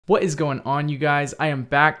What is going on, you guys? I am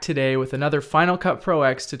back today with another Final Cut Pro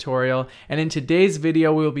X tutorial, and in today's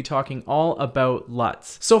video we will be talking all about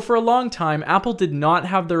LUTs. So for a long time, Apple did not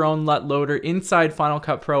have their own LUT loader inside Final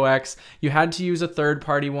Cut Pro X. You had to use a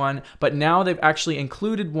third-party one, but now they've actually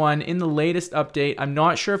included one in the latest update. I'm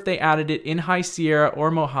not sure if they added it in High Sierra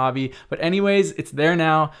or Mojave, but anyways, it's there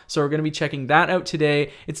now, so we're going to be checking that out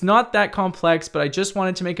today. It's not that complex, but I just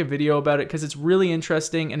wanted to make a video about it because it's really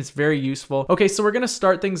interesting and it's very useful. Okay, so we're going to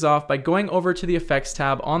start things off by going over to the effects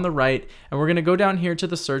tab on the right, and we're going to go down here to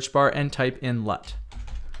the search bar and type in LUT,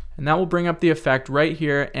 and that will bring up the effect right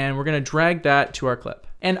here, and we're going to drag that to our clip.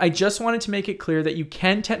 And I just wanted to make it clear that you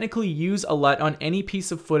can technically use a LUT on any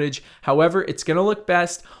piece of footage. However, it's going to look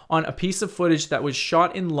best on a piece of footage that was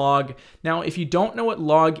shot in log. Now, if you don't know what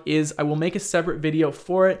log is, I will make a separate video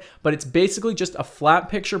for it, but it's basically just a flat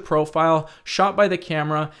picture profile shot by the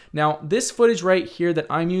camera. Now, this footage right here that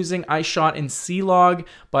I'm using, I shot in C-Log,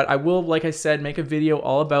 but I will, like I said, make a video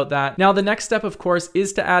all about that. Now, the next step, of course,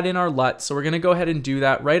 is to add in our LUT. So we're going to go ahead and do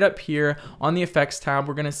that right up here on the effects tab.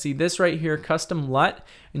 We're going to see this right here, custom LUT.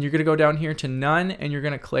 And you're going to go down here to none, and you're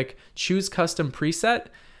going to click choose custom preset,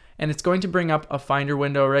 and it's going to bring up a finder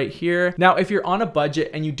window right here. Now, if you're on a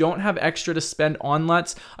budget and you don't have extra to spend on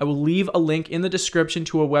LUTs, I will leave a link in the description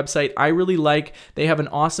to a website I really like. They have an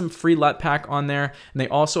awesome free LUT pack on there, and they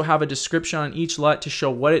also have a description on each LUT to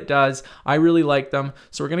show what it does. I really like them,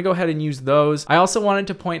 so we're going to go ahead and use those. I also wanted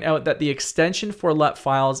to point out that the extension for LUT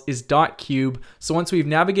files is .cube. So once we've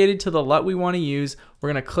navigated to the LUT we want to use,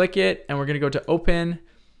 we're going to click it, and we're going to go to open,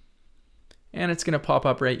 and it's going to pop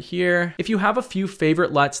up right here. If you have a few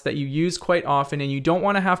favorite LUTs that you use quite often and you don't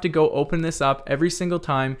want to have to go open this up every single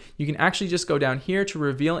time, you can actually just go down here to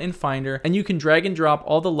reveal in Finder, and you can drag and drop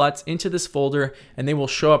all the LUTs into this folder and they will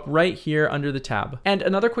show up right here under the tab. And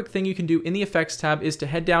another quick thing you can do in the effects tab is to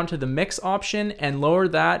head down to the mix option and lower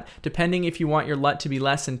that depending if you want your LUT to be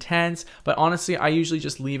less intense, but honestly I usually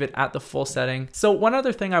just leave it at the full setting. So one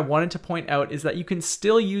other thing I wanted to point out is that you can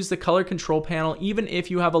still use the color control panel even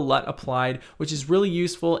if you have a LUT applied, which is really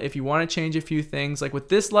useful if you want to change a few things. Like with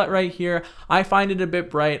this LUT right here, I find it a bit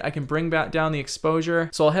bright. I can bring back down the exposure.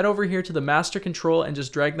 So I'll head over here to the master control and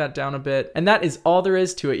just drag that down a bit. And that is all there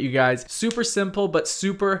is to it, you guys. Super simple, but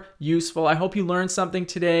super useful. I hope you learned something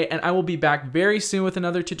today, and I will be back very soon with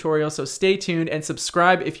another tutorial. So stay tuned and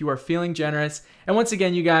subscribe if you are feeling generous. And once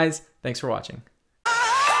again, you guys, thanks for watching.